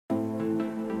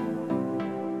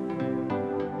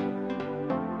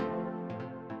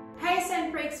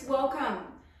Bricks, welcome.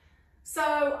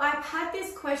 So I've had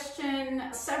this question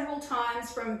several times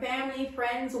from family,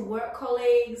 friends, work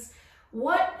colleagues.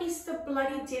 What is the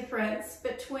bloody difference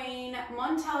between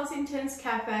Montale's Intense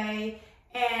Café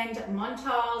and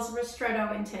Montale's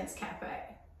Ristretto Intense Café?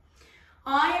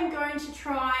 I am going to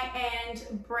try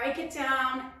and break it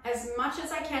down as much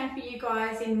as I can for you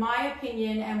guys in my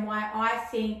opinion and why I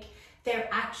think they're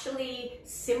actually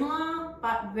similar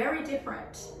but very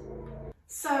different.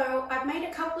 So I've made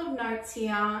a couple of notes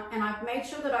here and I've made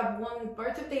sure that I've worn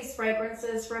both of these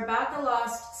fragrances for about the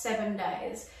last 7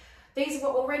 days. These were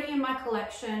already in my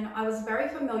collection. I was very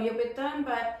familiar with them,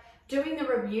 but doing the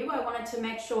review, I wanted to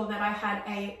make sure that I had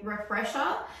a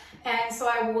refresher. And so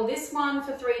I wore this one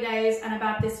for 3 days and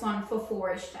about this one for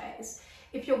 4-ish days.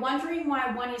 If you're wondering why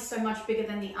one is so much bigger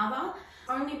than the other,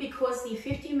 only because the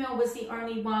 50ml was the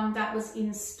only one that was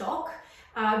in stock.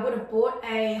 I would have bought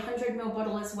a 100ml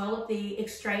bottle as well of the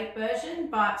extrait version,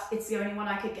 but it's the only one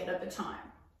I could get at the time.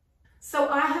 So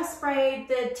I have sprayed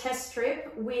the test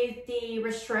strip with the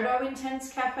Ristretto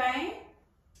Intense Café.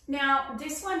 Now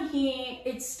this one here,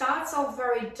 it starts off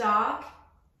very dark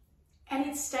and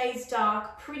it stays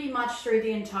dark pretty much through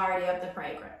the entirety of the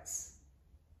fragrance.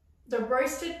 The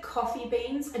roasted coffee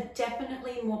beans are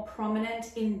definitely more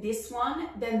prominent in this one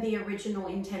than the original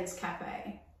Intense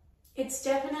Café. It's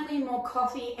definitely more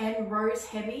coffee and rose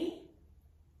heavy.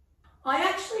 I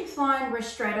actually find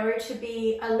Ristretto to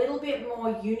be a little bit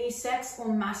more unisex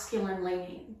or masculine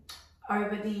leaning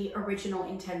over the original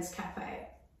Intense Café.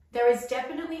 There is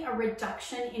definitely a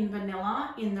reduction in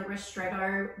vanilla in the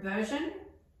Ristretto version.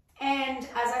 And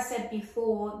as I said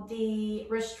before, the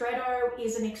Ristretto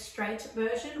is an extrait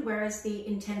version, whereas the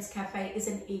Intense Café is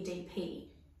an EDP.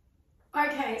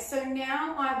 Okay, so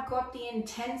now I've got the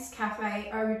Intense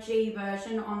Café OG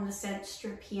version on the scent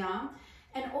strip here.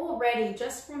 And already,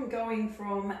 just from going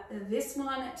from this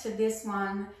one to this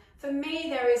one, for me,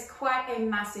 there is quite a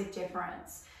massive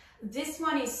difference. This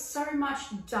one is so much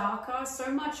darker, so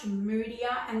much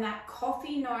moodier, and that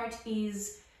coffee note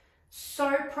is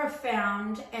so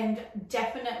profound and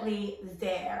definitely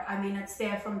there. I mean, it's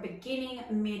there from beginning,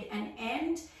 mid, and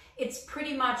end. It's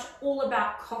pretty much all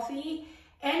about coffee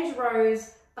and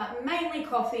rose, but mainly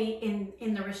coffee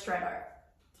in the Ristretto.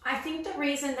 I think the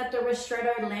reason that the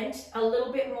Ristretto lent a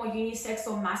little bit more unisex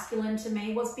or masculine to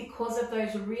me was because of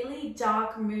those really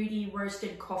dark, moody,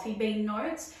 roasted coffee bean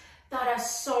notes that are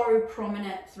so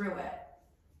prominent through it.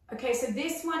 Okay, so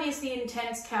this one is the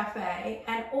Intense Café,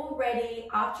 and already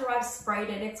after I've sprayed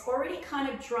it, it's already kind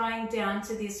of drying down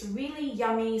to this really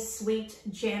yummy, sweet,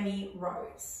 jammy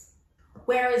rose.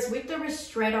 Whereas with the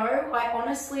Ristretto,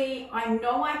 I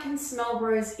know I can smell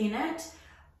rose in it,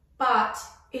 but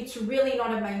it's really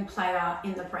not a main player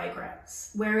in the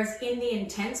fragrance. Whereas in the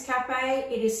Intense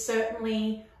Café, it is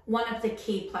certainly one of the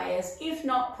key players, if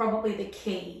not probably the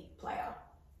key player.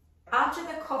 After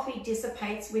the coffee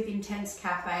dissipates with Intense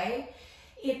Café,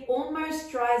 it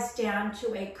almost dries down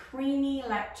to a creamy,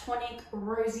 lactonic,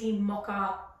 rosy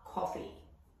mocha coffee.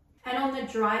 And on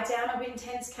the dry down of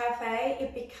Intense Café,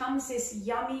 it becomes this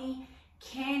yummy,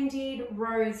 candied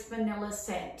rose vanilla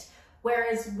scent.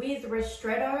 Whereas with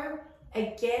Ristretto,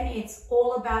 again, it's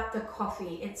all about the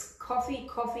coffee. It's coffee,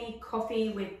 coffee, coffee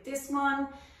with this one.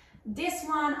 This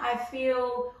one I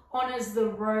feel honors the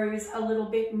rose a little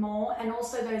bit more and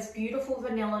also those beautiful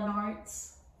vanilla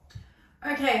notes.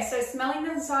 Okay, so smelling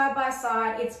them side by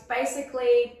side, it's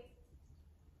basically,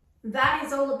 that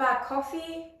is all about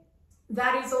coffee.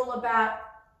 That is all about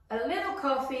a little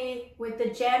coffee with the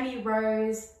jammy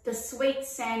rose, the sweet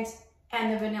scent,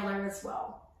 and the vanilla as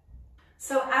well.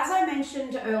 So as I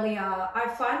mentioned earlier, I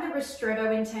find the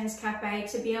Ristretto Intense Café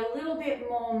to be a little bit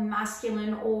more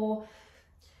masculine or,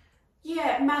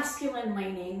 yeah, masculine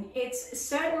leaning. It's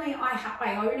certainly,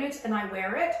 I own it and I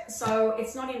wear it, so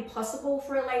it's not impossible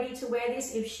for a lady to wear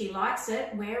this. If she likes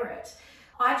it, wear it.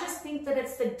 I just think that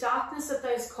it's the darkness of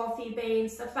those coffee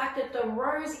beans, the fact that the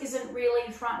rose isn't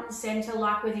really front and center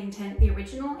like with the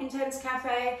original Intense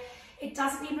Café. It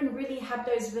doesn't even really have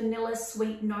those vanilla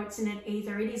sweet notes in it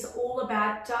either. It is all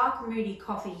about dark, moody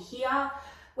coffee here.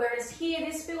 Whereas here,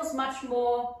 this feels much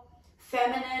more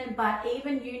feminine, but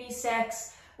even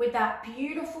unisex with that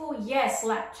beautiful, yes,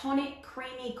 lactonic,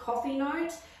 creamy coffee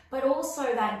note, but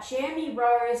also that jammy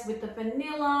rose with the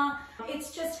vanilla.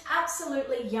 It's just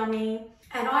absolutely yummy.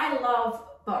 And I love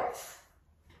both.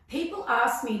 People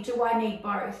ask me, do I need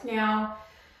both? Now,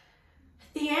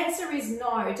 the answer is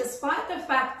no. Despite the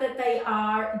fact that they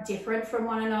are different from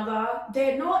one another,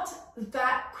 they're not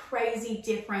that crazy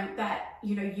different that,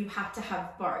 you know, you have to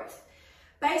have both.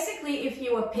 Basically, if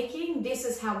you were picking, this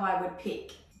is how I would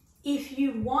pick. If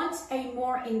you want a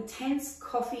more intense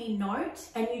coffee note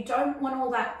and you don't want all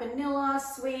that vanilla,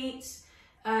 sweet,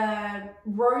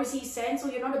 rosy scents,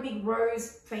 or you're not a big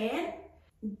rose fan,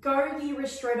 go the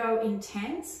Ristretto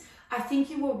Intense. I think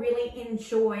you will really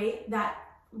enjoy that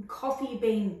coffee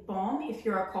bean bomb if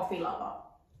you're a coffee lover.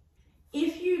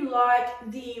 If you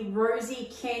like the rosy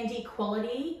candy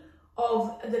quality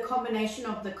of the combination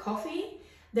of the coffee,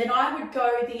 then I would go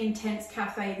the Intense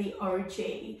Cafe, the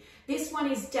OG. This one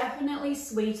is definitely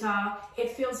sweeter.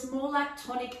 It feels more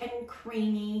lactonic and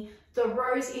creamy. The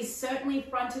rose is certainly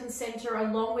front and center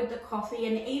along with the coffee,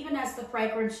 and even as the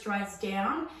fragrance dries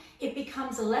down, it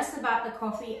becomes less about the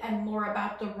coffee and more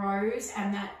about the rose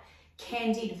and that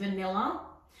candied vanilla.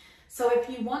 So if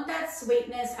you want that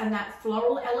sweetness and that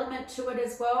floral element to it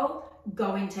as well,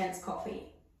 go Intense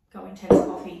Coffee. Go Intense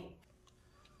Coffee.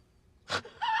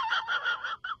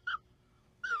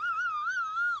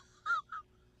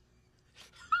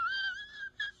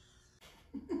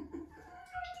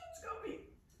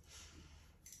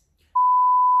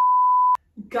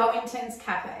 Go Intense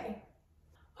Cafe.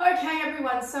 Okay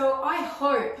everyone, so I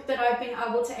hope that I've been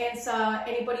able to answer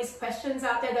anybody's questions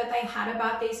out there that they had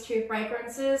about these two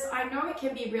fragrances. I know it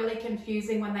can be really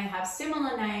confusing when they have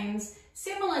similar names,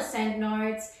 similar scent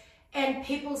notes, and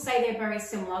people say they're very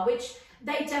similar, which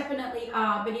they definitely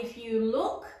are. But if you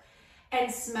look and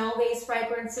smell these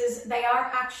fragrances, they are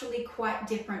actually quite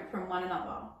different from one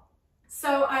another.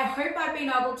 So I hope I've been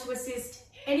able to assist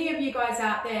any of you guys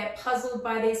out there puzzled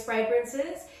by these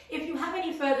fragrances. If you have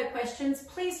any further questions,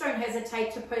 please don't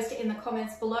hesitate to post it in the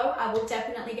comments below. I will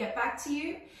definitely get back to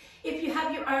you. If you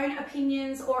have your own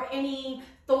opinions or any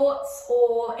thoughts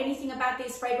or anything about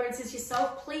these fragrances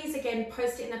yourself, please again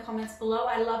post it in the comments below.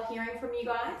 I love hearing from you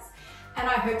guys, and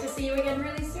I hope to see you again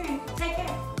really soon. Take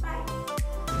care.